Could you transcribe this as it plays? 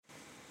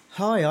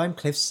Hi, I'm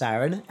Cliff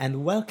Saran,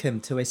 and welcome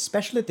to a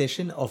special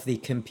edition of the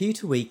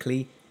Computer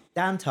Weekly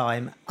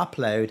Downtime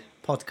Upload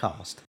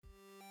podcast.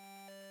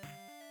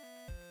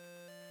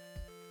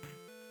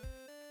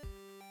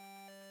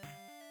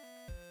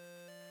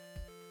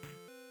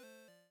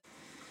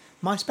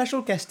 My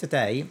special guest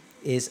today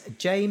is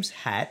James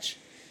Hatch,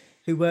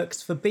 who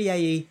works for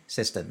BAE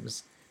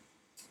Systems.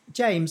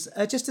 James,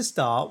 just to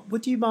start,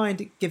 would you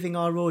mind giving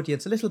our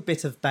audience a little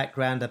bit of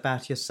background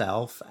about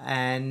yourself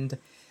and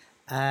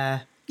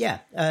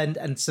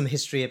and some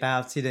history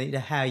about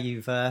how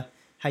you've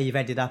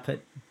ended up at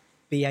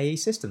BAE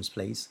Systems,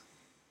 please?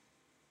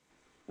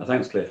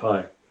 Thanks, Cliff.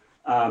 Hi.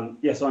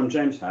 Yes, I'm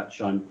James Hatch.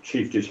 I'm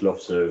Chief Digital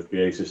Officer of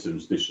BAE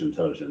Systems Digital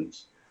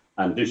Intelligence.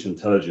 And Digital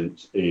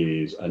Intelligence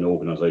is an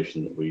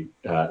organisation that we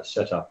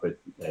set up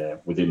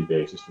within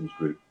BAE Systems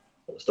Group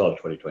at the start of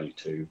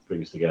 2022,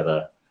 brings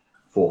together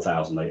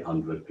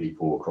 4,800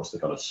 people across the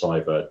kind of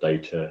cyber,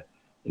 data,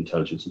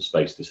 intelligence and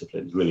space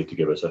disciplines, really to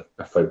give us a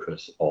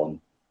focus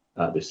on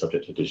this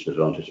subject of digital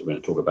advantage that we're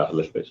going to talk about a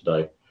little bit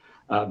today.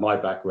 My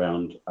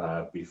background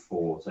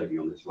before taking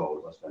on this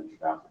role, I spent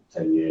about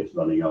 10 years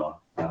running our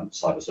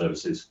cyber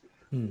services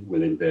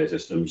within BAE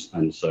Systems.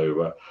 And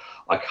so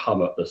I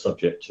come at the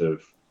subject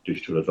of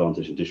digital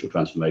advantage and digital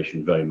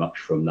transformation very much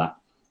from that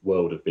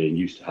world of being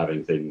used to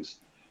having things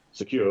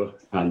secure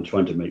and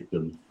trying to make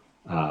them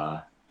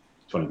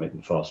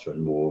faster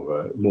and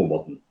more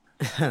modern.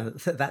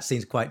 That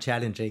seems quite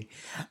challenging.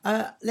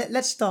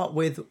 Let's start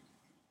with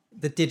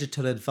the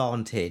digital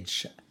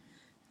advantage.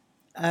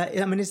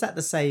 Is that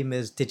the same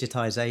as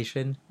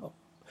digitization?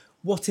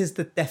 What is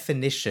the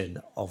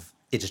definition of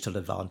digital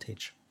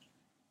advantage?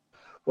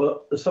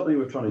 Well, there's something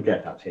we're trying to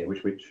get at here,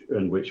 which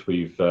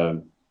we've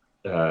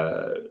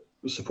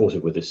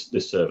supported with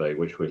this survey,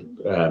 which we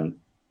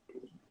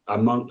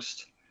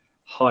amongst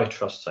high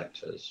trust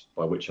sectors,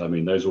 by which I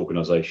mean those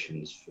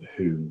organisations for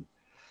whom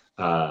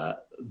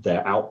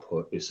their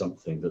output is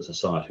something that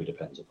society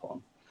depends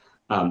upon.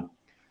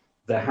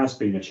 There has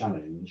been a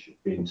challenge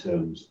in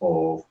terms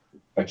of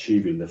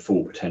achieving the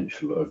full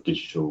potential of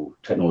digital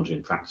technology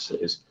and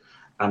practices,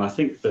 and I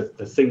think that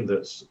the thing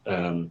that's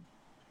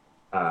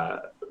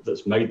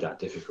made that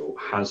difficult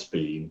has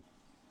been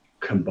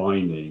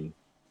combining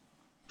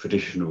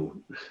traditional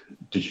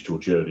digital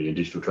journey and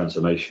digital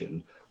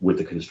transformation with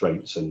the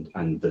constraints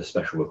and the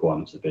special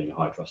requirements of being a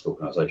high trust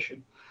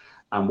organisation.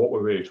 And what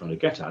we're really trying to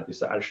get at is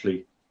that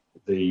actually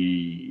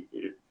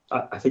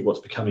I think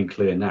what's becoming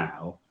clear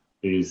now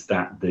is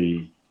that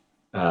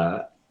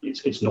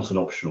it's not an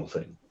optional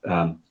thing.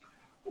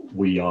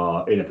 We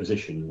are in a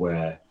position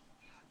where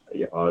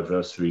our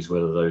adversaries,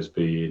 whether those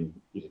be in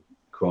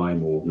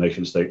crime or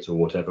nation states or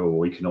whatever,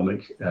 or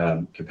economic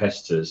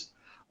competitors,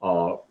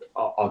 are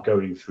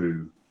going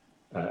through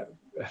a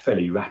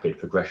fairly rapid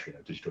progression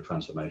of digital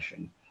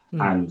transformation.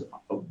 And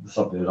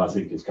something that I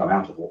think has come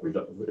out of what we've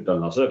done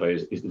in our survey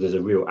is there's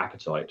a real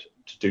appetite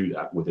to do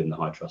that within the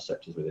high trust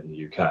sectors within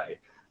the UK.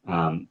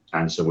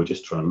 And so we're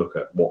just trying to look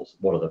at what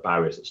are the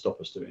barriers that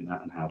stop us doing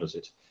that, and how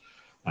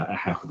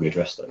can we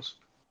address those?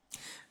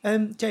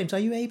 James, are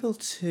you able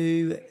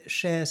to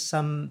share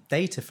some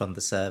data from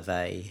the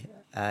survey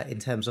in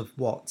terms of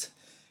what's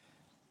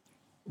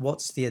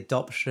the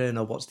adoption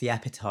or what's the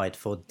appetite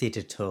for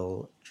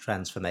digital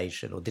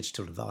transformation or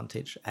digital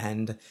advantage,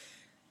 and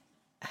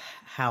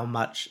how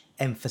much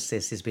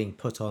emphasis is being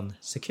put on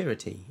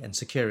security and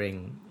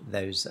securing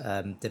those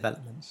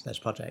developments, those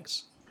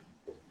projects?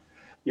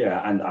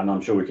 Yeah, and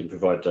I'm sure we can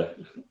provide a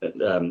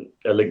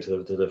link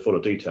to the fuller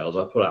details.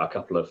 I'll pull out a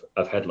couple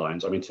of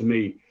headlines. I mean, to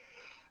me,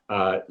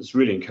 it's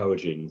really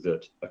encouraging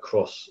that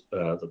across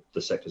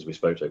the sectors we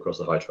spoke to, across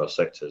the high trust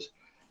sectors,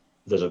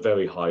 there's a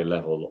very high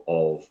level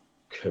of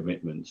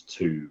commitment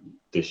to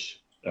this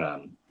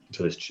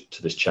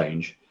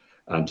change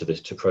and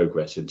to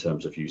progress in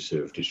terms of use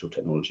of digital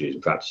technologies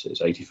and practices.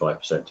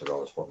 85% of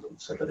our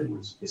respondents said that it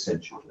was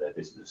essential to their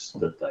business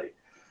that they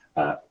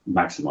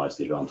maximise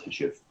the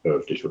advantage of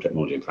digital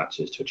technology and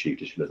practices to achieve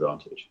digital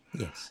advantage.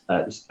 Yes.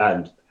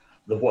 And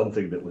the one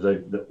thing that was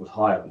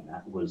higher than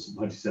that was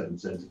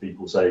 97% of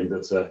people saying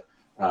that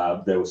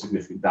there were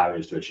significant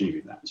barriers to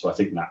achieving that. So I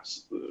think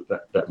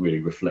that really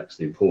reflects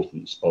the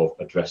importance of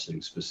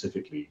addressing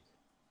specifically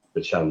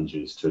the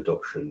challenges to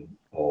adoption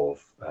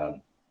of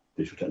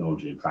digital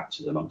technology and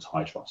practices amongst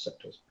high trust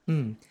sectors.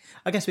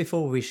 I guess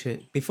before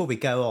we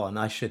go on,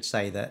 I should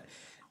say that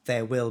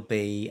there will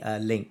be a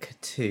link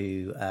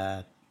to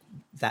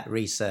that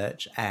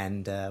research,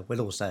 and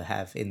we'll also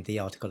have in the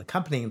article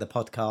accompanying the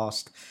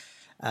podcast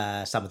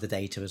some of the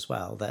data as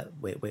well that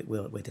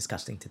we're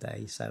discussing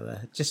today. So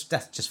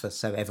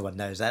so everyone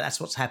knows that's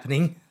what's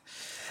happening.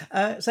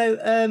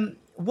 So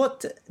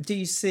what do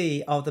you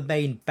see are the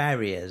main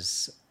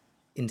barriers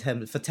in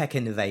terms for tech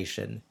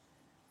innovation?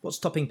 What's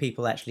stopping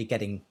people actually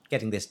getting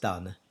this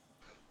done?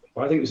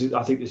 Well, I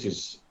think this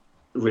is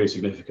really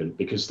significant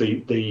because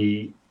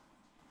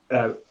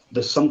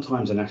there's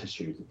sometimes an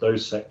attitude that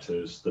those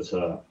sectors that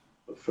are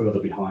further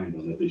behind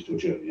on their digital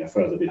journey, are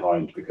further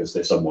behind because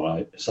they're someone,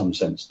 in some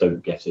sense,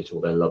 don't get it,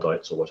 or they're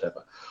Luddites or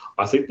whatever.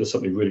 I think there's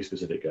something really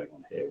specific going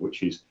on here,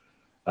 which is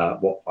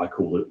what I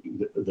call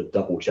the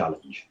double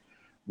challenge.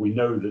 We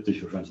know that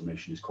digital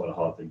transformation is quite a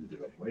hard thing to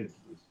do anyway.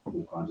 There's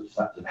all kinds of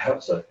stats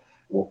about so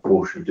what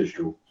portion of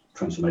digital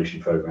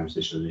transformation programs,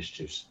 digital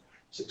initiatives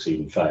succeed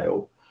and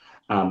fail.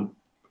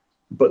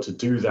 But to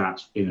do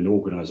that in an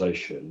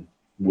organisation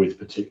with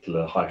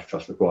particular high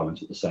trust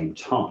requirements at the same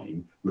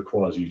time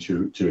requires you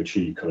to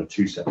achieve kind of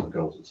two sets of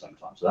goals at the same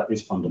time. So that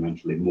is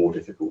fundamentally more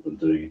difficult than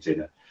doing it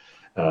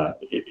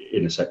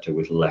in a sector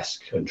with less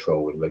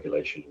control and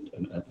regulation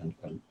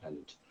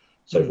and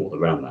so forth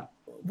around that.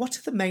 What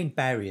are the main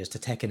barriers to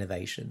tech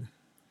innovation?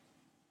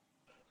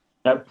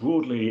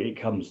 Broadly, it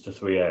comes to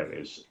three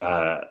areas.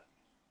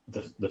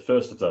 The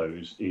first of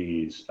those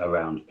is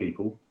around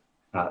people.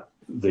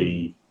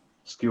 The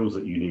skills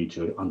that you need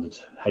to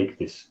undertake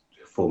this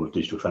form of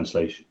digital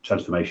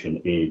transformation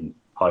in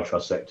high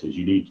trust sectors,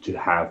 you need to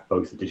have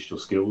both the digital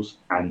skills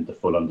and the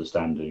full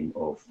understanding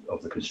of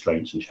the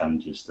constraints and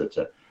challenges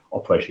that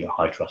operating at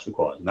high trust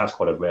requires. And that's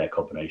quite a rare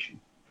combination.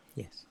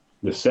 Yes.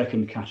 The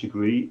second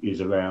category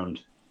is around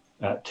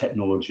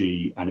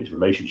technology and its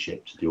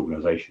relationship to the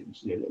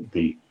organizations.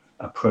 The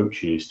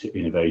approaches to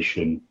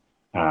innovation,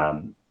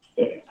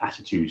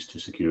 attitudes to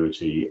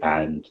security,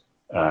 and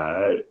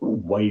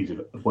ways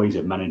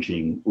of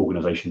managing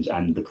organizations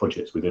and the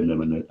projects within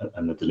them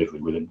and the delivery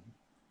within them.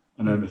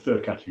 And then the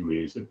third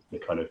category is the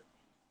kind of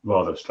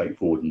rather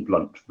straightforward and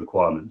blunt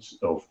requirements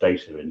of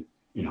data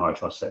in high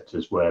trust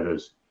sectors, where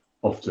there's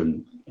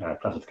often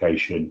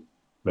classification,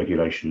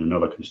 regulation, and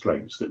other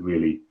constraints that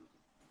really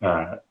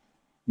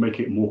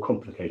make it more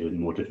complicated and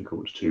more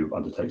difficult to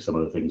undertake some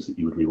of the things that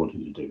you would be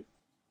wanting to do.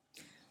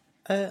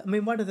 I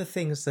mean, one of the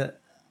things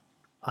that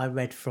I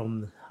read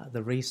from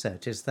the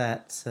research is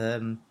that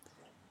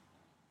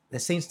there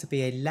seems to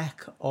be a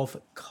lack of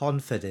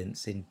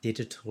confidence in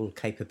digital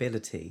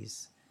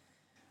capabilities.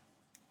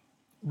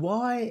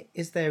 Why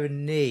is there a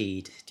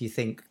need, do you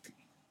think,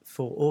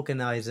 for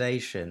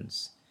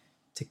organizations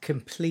to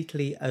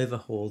completely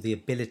overhaul the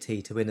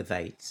ability to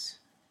innovate?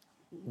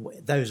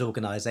 Those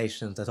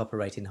organizations that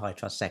operate in high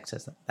trust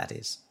sectors, that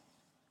is.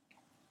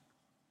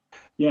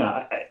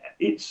 Yeah,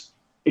 it's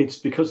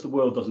because the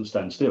world doesn't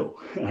stand still,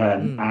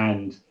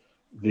 and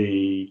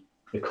the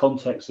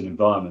context and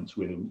environments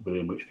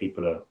within which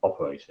people are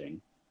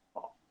operating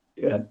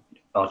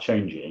are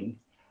changing,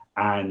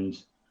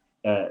 and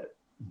the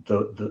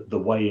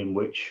way in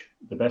which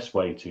the best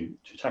way to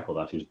tackle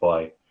that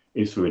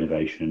is through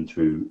innovation,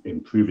 through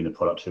improving the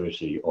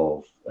productivity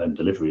of and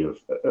delivery of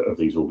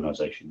these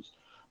organizations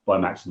by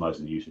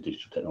maximizing the use of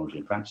digital technology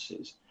and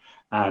practices.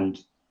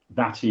 And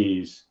that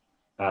is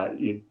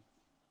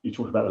you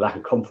talked about the lack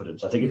of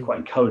confidence. I think it's quite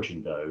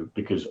encouraging, though,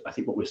 because I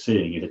think what we're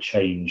seeing is a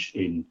change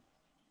in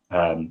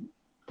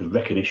the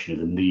recognition of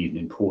the need and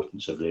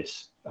importance of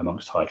this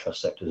amongst high trust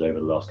sectors over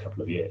the last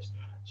couple of years.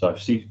 So I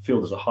feel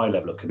there's a high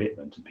level of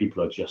commitment, and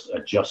people are just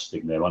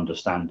adjusting their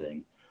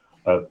understanding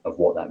of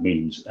what that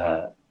means,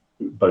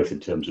 both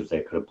in terms of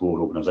their kind of broad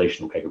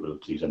organizational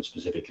capabilities and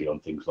specifically on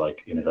things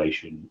like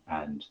innovation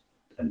and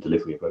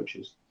delivery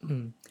approaches.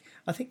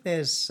 I think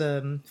there's,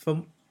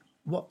 from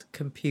what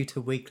Computer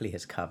Weekly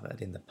has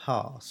covered in the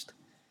past,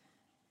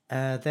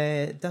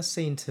 there does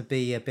seem to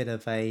be a bit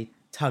of a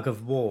tug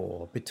of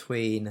war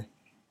between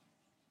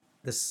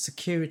the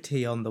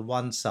security on the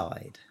one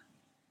side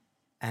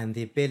and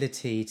the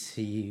ability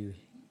to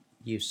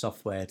use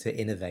software to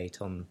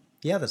innovate on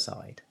the other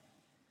side.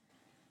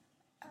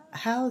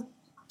 How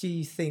do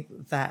you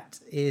think that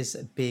is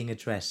being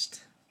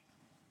addressed?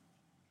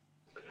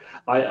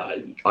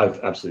 I've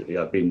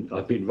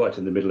been right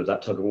in the middle of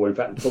that tug of war. In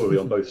fact, probably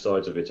on both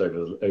sides of it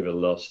over the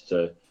last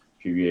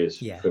few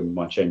years from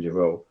my change of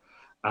role.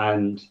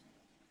 And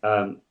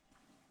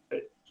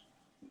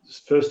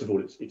first of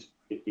all,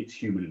 it's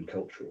human and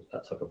cultural,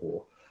 that tug of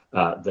war.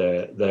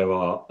 There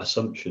are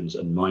assumptions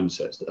and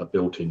mindsets that are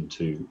built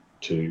into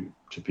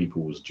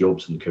people's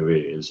jobs and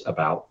careers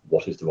about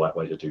what is the right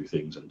way to do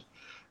things, and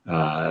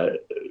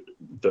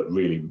that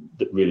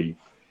really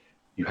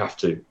you have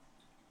to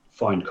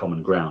find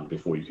common ground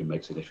before you can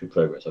make significant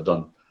progress. I've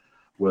done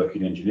work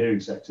in engineering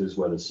sectors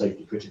where there's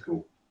safety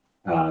critical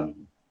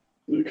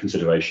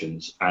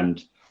considerations,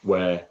 and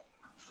where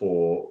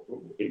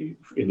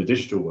in the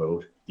digital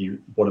world,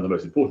 one of the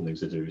most important things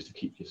to do is to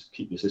keep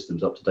your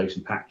systems up to date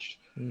and patched,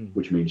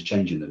 which means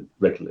changing them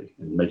regularly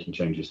and making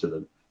changes to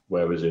them.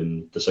 Whereas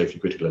in the safety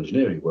critical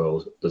engineering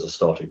world, there's a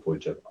starting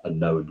point of a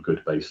known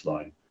good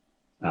baseline,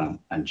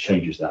 and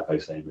changes to that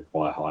baseline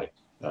require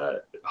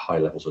high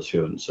levels of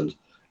assurance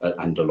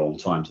and a long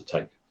time to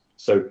take.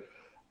 So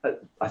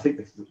I think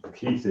the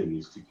key thing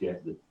is to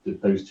get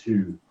those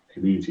two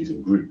communities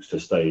and groups to a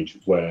stage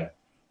where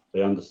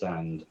they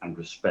understand and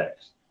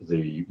respect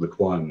the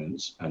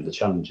requirements and the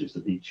challenges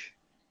that each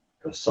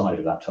side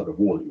of that tug of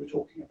war that you were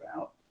talking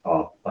about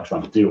are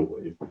trying to deal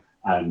with,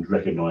 and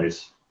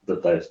recognise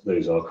that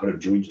those are kind of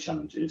joint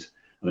challenges,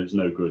 and it's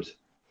no good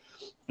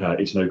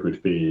It's no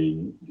good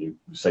being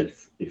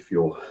safe if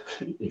you're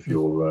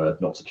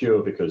not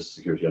secure, because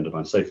security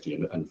undermines safety,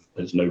 and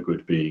there's no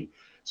good being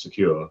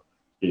secure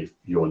if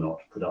you're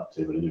not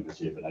productive and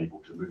innovative and able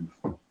to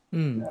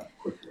move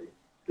quickly,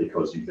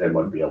 because you then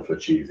won't be able to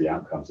achieve the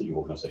outcomes that your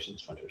organisation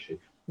is trying to achieve.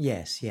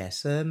 Yes,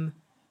 yes.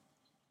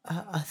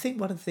 I think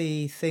one of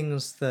the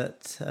things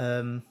that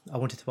I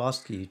wanted to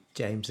ask you,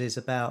 James, is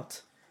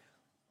about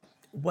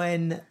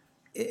when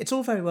it's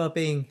all very well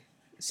being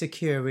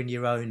secure in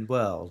your own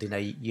world. You know,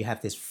 you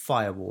have this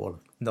firewall.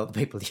 Not that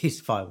people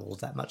use firewalls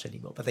that much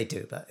anymore, but they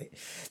do. But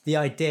the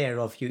idea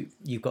of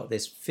you've got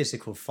this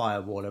physical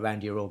firewall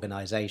around your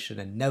organization,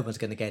 and no one's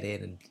going to get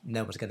in and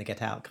no one's going to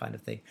get out, kind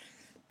of thing.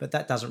 But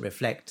that doesn't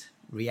reflect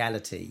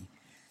reality.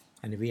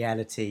 And in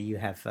reality, you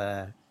have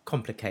a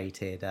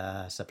complicated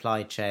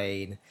supply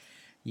chain.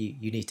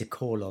 You need to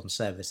call on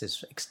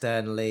services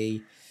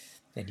externally,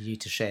 and you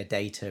need to share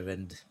data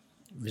and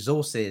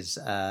resources,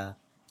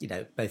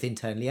 both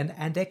internally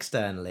and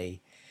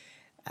externally.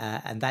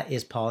 And that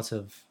is part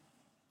of,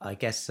 I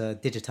guess,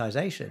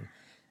 digitization.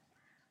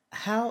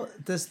 How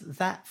does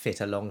that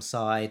fit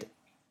alongside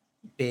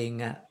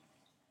being a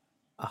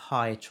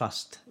high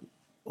trust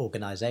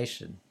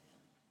organization?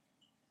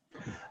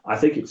 I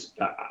think it's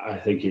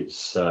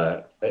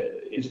a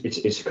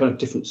kind of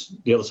different,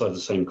 the other side of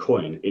the same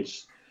coin.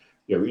 It's,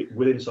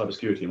 within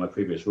cybersecurity in my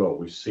previous role,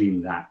 we've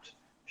seen that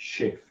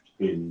shift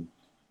in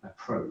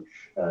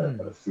approach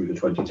through the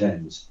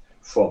 2010s,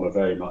 from a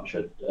very much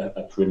a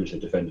perimeter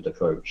defended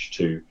approach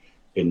to,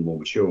 in more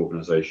mature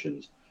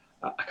organizations,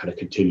 a kind of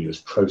continuous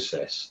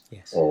process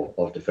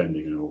of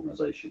defending an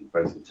organization,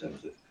 both in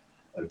terms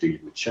of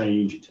dealing with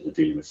change, in terms of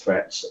dealing with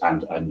threats,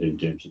 and in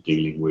terms of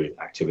dealing with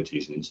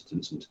activities and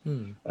incidents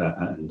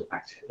and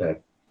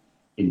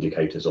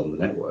indicators on the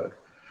network.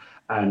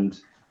 And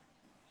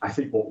I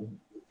think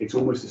it's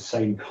almost the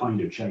same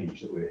kind of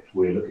change that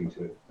we're looking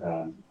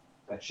to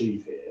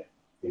achieve here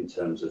in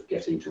terms of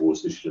getting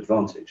towards digital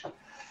advantage.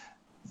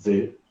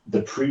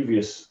 The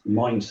previous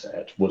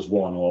mindset was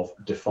one of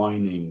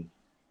defining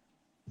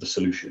the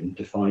solution,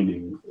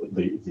 defining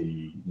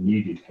the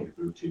needed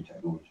capability and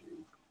technology,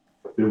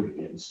 building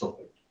it and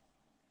stopping it.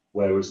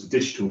 Whereas the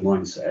digital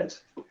mindset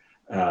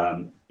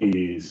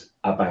is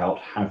about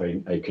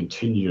having a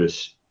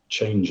continuous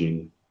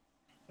changing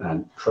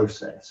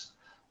process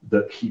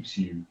that keeps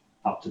you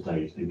up to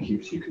date and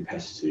keeps you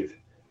competitive,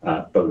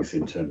 both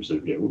in terms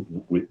of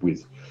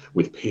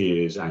with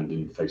peers and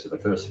in the face of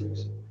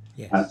adversaries.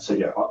 Yes.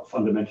 So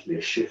fundamentally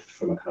a shift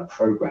from a kind of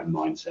program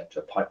mindset to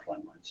a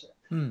pipeline mindset.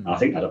 And I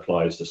think that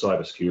applies to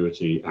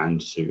cybersecurity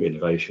and to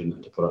innovation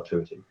and to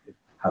productivity.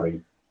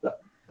 Having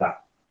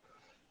that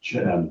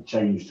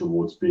change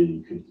towards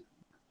being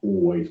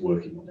always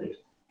working on it,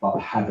 but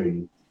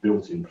having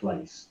built in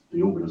place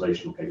the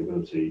organizational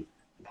capability,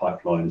 the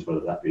pipelines,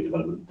 whether that be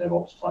development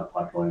DevOps type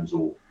pipelines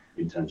or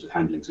in terms of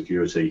handling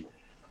security,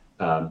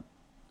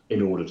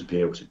 in order to be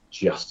able to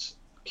just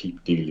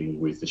keep dealing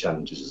with the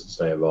challenges as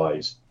they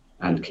arise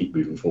and keep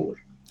moving forward.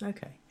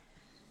 Okay.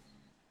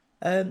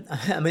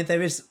 I mean,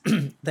 there is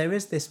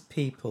this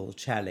people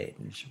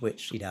challenge,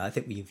 which I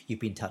think you've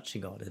been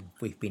touching on and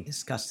we've been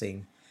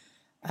discussing.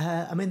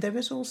 I mean, there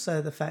is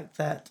also the fact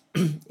that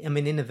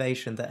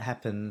innovation that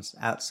happens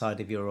outside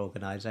of your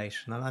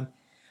organisation, and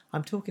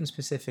I'm talking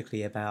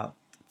specifically about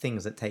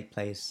things that take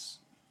place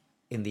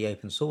in the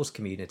open source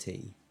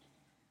community,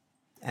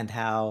 and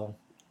how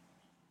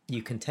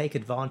you can take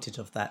advantage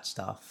of that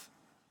stuff,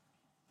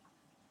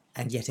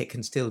 and yet it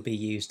can still be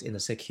used in a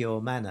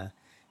secure manner.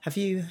 Have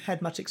you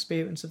had much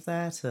experience of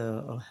that,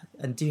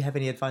 and do you have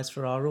any advice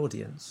for our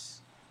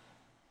audience?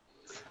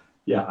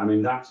 Yeah, I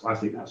mean, I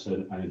think that's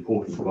an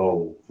important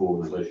role for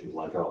organisations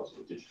like ours,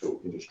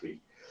 digital industry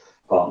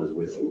partners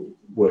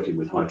working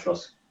with high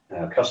trust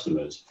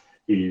customers,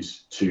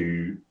 is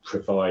to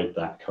provide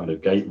that kind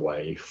of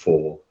gateway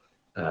for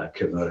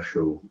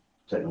commercial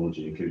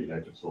technology, including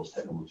open source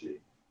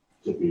technology,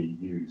 to be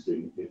used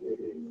in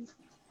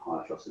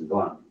high trust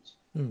environments.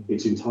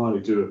 It's entirely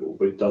doable,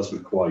 but it does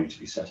require you to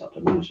be set up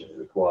to manage it. It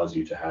requires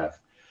you to have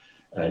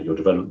your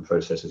development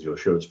processes, your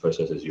assurance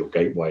processes, your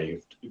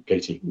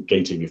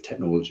gating of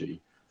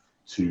technology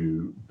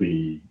to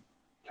be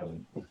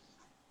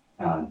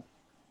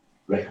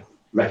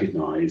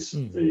recognise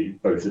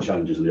both the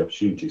challenges and the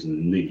opportunities and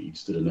the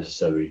needs that are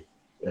necessary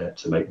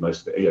to make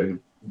most of it.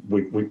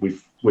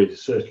 We're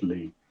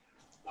certainly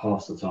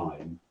past the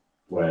time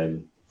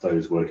when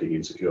those working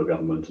in secure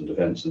government and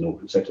defence and all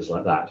sectors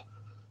like that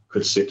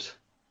could sit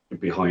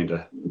behind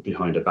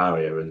a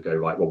barrier and go,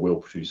 right, well, we'll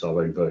produce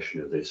our own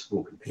version of this,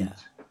 we'll compete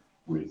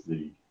with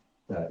the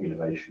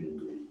innovation in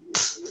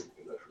the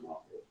commercial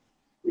market.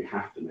 We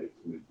have to make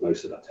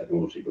most of that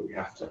technology, but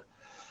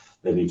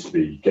there needs to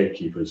be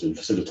gatekeepers and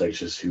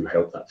facilitators who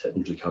help that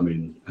technology come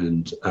in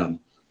and,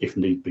 if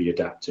need be,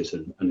 adapt it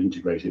and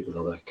integrate it with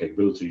other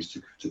capabilities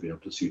to be able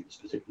to suit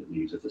the particular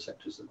needs of the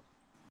sectors that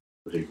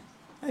we're doing.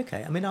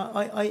 Okay, I mean,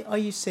 are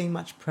you seeing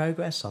much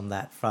progress on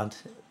that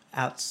front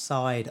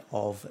outside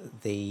of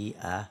the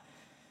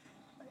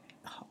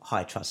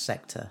high trust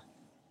sector?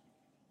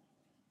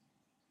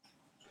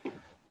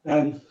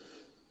 Well,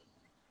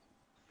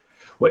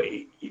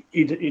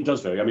 it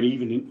does vary. I mean,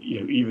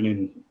 even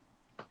in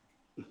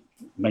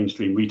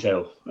mainstream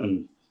retail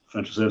and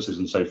financial services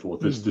and so forth,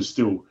 there's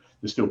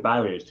still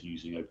barriers to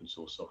using open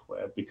source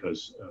software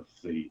because of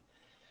the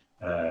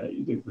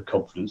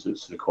confidence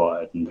that's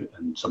required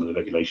and some of the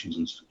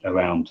regulations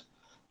around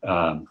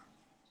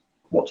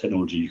what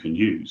technology you can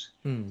use.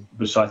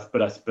 But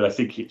I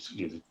think it's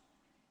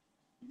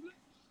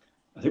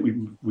I think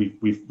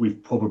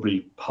we've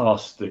probably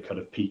passed the kind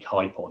of peak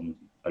hype on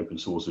open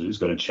source that it's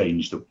going to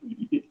change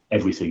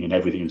everything and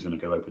everything is going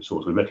to go open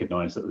source. We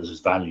recognise that there's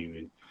value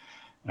in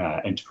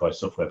enterprise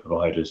software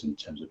providers in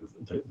terms of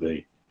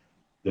the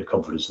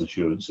confidence and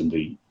assurance and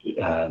the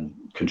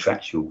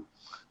contractual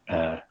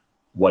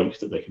weight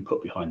that they can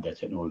put behind their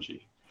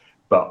technology.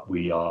 But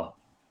we are,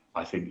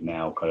 I think,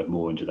 now kind of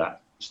more into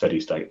that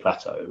steady state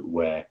plateau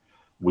where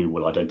we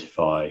will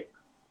identify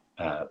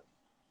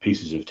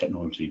pieces of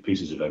technology,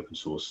 pieces of open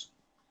source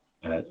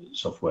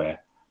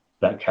software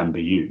that can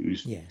be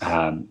used,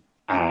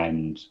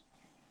 and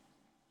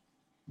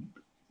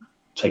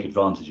take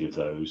advantage of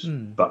those,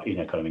 but in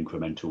a kind of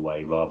incremental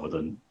way, rather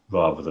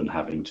than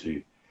having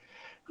to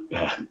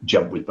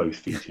jump with both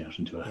feet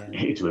into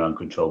an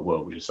uncontrolled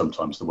world, which is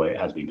sometimes the way it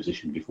has been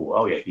positioned before.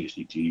 Oh yeah, you just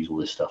need to use all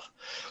this stuff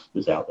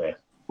that's out there.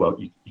 Well,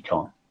 you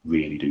can't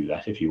really do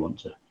that if you want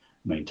to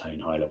maintain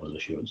high levels of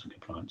assurance and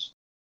compliance.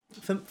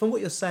 From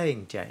what you're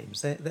saying,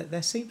 James,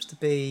 there seems to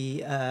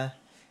be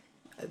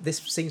this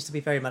seems to be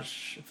very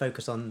much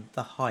focused on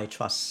the high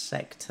trust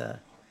sector.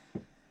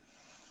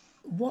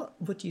 What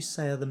would you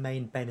say are the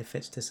main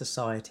benefits to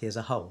society as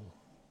a whole?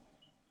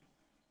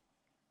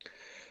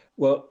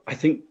 Well, I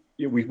think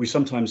we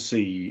sometimes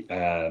see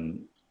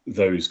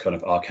those kind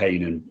of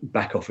arcane and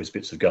back office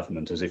bits of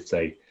government as if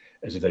they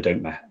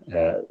don't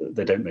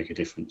make a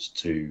difference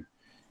to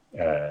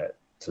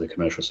the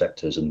commercial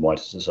sectors and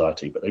wider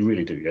society, but they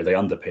really do. They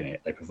underpin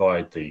it. They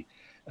provide the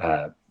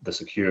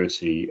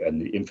security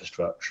and the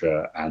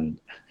infrastructure and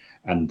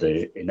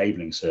the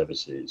enabling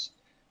services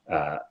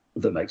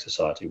that make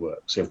society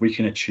work. So if we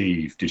can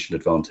achieve digital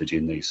advantage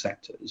in these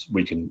sectors,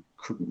 we can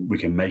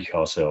make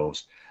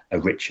ourselves a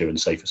richer and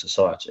safer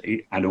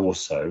society, and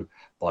also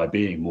by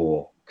being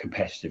more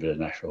competitive at a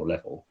national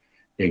level,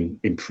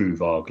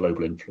 improve our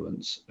global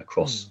influence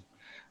across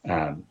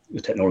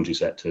the technology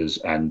sectors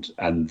and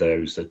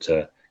those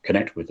that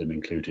connect with them,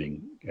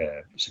 including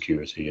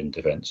security and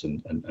defence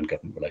and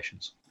government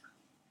relations.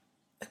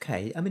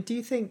 Okay, I mean, do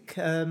you think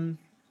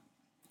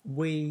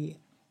we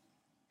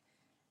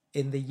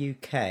in the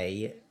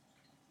UK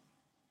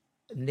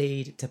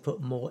need to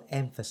put more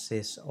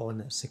emphasis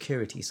on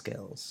security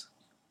skills?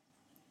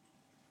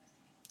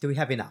 Do we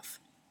have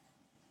enough?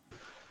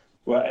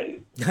 Well,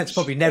 it's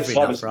probably never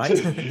enough, right?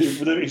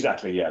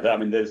 Exactly, yeah. I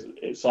mean,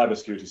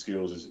 cybersecurity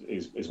skills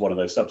is one of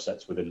those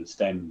subsets within the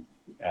STEM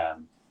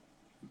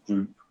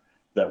group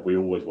that we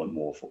always want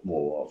more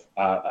of.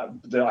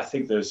 I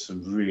think there's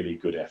some really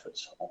good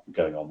efforts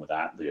going on with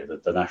that.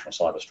 The National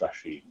Cyber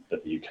Strategy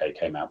that the UK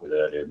came out with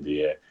earlier in the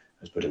year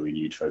has put a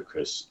renewed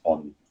focus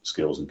on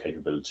skills and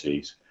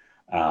capabilities,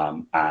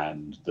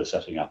 and the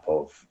setting up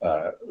of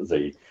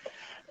the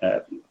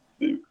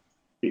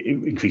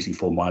increasing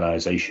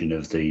formalisation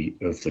of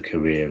the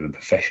career and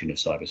profession of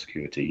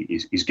cybersecurity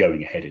is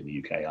going ahead in the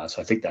UK.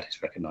 So I think that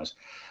is recognised,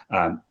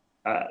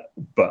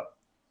 but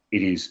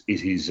it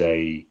is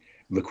a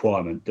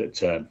requirement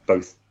that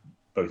both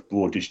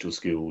broad digital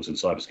skills and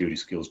cybersecurity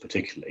skills,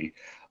 particularly,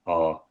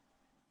 are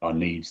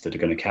needs that are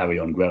going to carry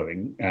on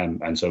growing,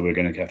 and so we're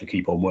going to have to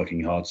keep on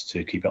working hard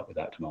to keep up with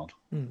that demand.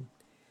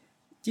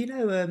 Do you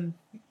know?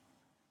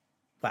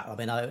 Well,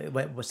 I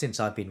mean, since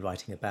I've been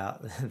writing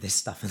about this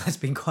stuff, and that's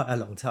been quite a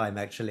long time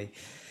actually,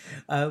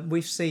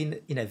 we've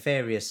seen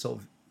various sort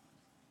of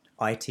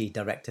IT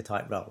director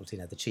type roles.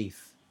 The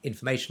chief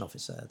information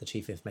officer, the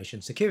chief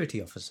information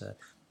security officer,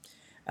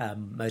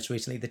 most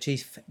recently the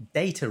chief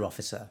data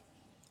officer,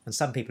 and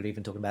some people are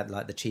even talking about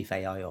like the chief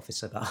AI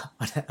officer,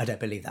 but I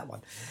don't believe that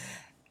one.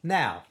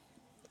 Now,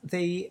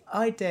 the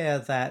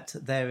idea that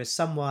there is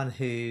someone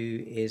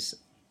who is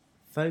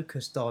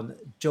focused on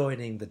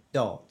joining the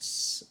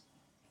dots,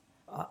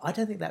 I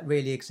don't think that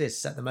really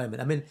exists at the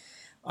moment. I mean,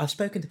 I've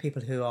spoken to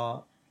people who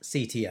are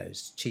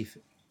CTOs, chief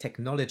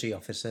technology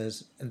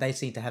officers, and they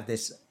seem to have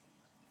this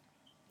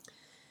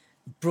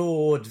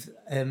broad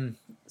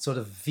sort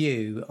of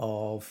view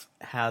of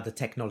how the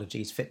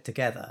technologies fit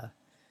together.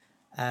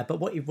 But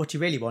what you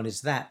really want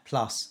is that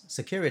plus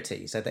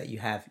security, so that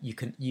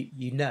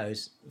you know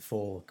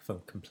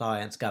from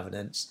compliance,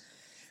 governance,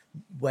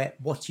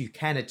 what you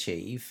can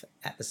achieve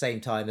at the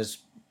same time as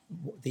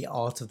the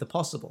art of the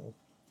possible.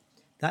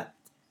 That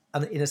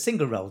in a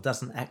single role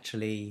doesn't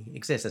actually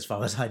exist, as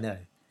far as I know.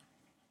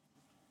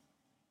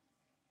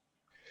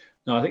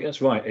 No, I think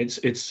that's right. It's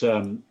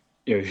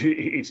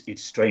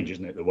strange,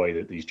 isn't it, the way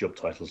that these job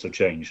titles have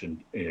changed?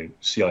 And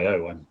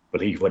CIO, I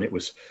believe, when it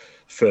was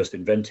first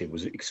invented,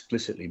 was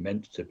explicitly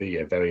meant to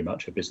be very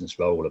much a business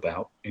role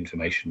about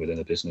information within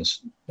a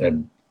business.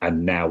 And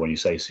now, when you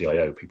say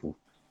CIO, people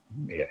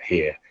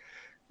hear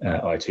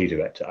IT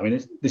director. I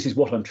mean, this is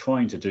what I'm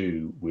trying to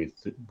do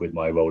with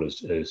my role as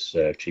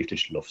Chief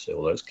Digital Officer,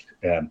 although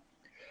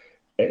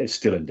it's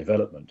still in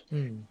development.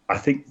 I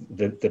think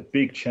the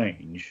big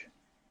change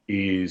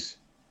is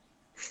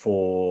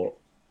for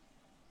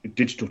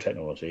digital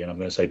technology, and I'm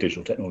going to say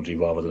digital technology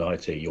rather than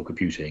IT or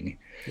computing.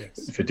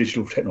 Yes. For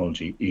digital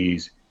technology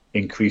is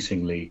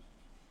increasingly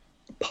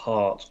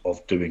part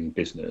of doing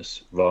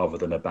business rather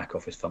than a back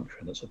office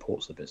function that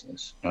supports the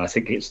business. And I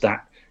think it's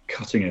that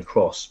cutting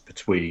across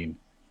between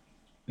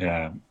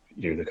the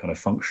kind of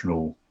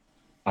functional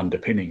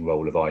underpinning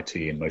role of IT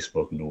in most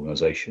modern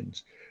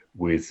organizations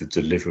with the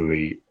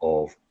delivery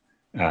of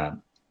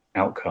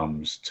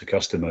outcomes to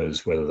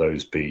customers, whether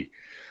those be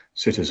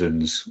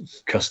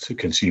citizens,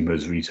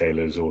 consumers,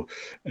 retailers, or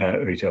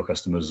retail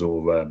customers,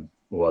 or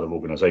other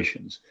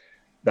organizations.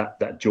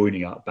 That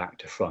joining up back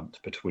to front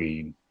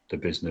between the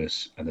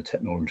business and the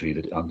technology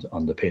that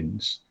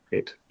underpins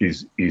it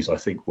is I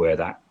think where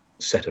that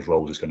set of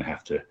roles is going to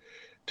have to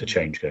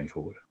change going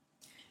forward.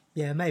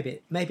 Yeah,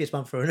 maybe it's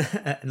one for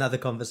another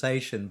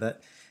conversation,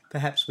 but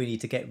perhaps we need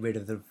to get rid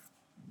of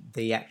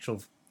the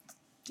actual,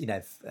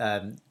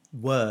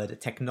 word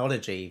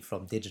technology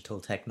from digital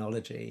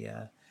technology.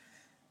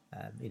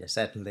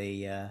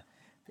 Certainly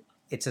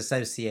its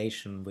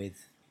association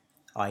with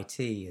IT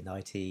and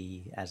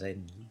IT as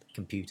in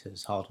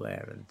computers,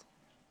 hardware,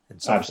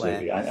 and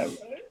software.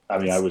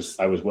 Absolutely. I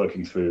was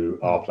working through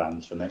our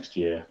plans for next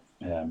year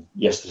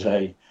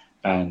yesterday,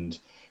 and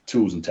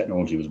tools and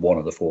technology was one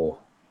of the 4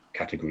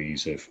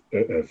 categories of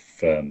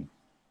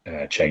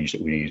change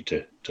that we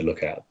needed to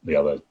look at. The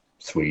other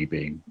 3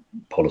 being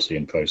policy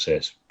and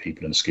process,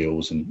 people and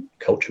skills, and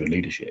culture and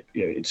leadership.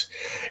 It's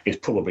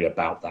probably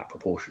about that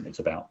proportion. It's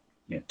about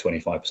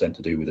 25%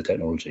 to do with the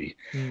technology,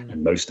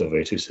 and most of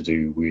it is to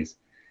do with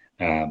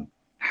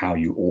how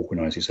you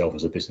organise yourself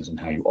as a business and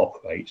how you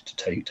operate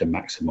to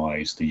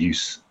maximise the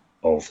use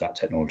of that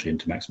technology and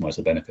to maximise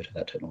the benefit of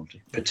that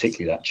technology.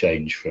 Particularly that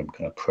change from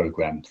kind of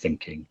program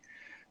thinking,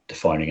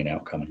 defining an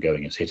outcome and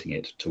going and hitting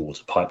it,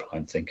 towards a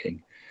pipeline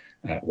thinking,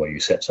 where you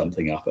set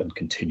something up and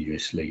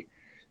continuously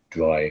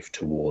drive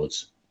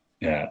towards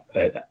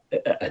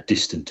a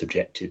distant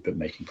objective, but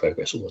making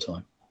progress all the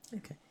time.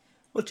 Okay.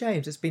 Well,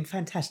 James, it's been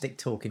fantastic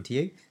talking to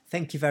you.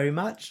 Thank you very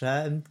much.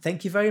 And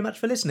thank you very much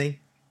for listening.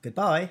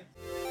 Goodbye.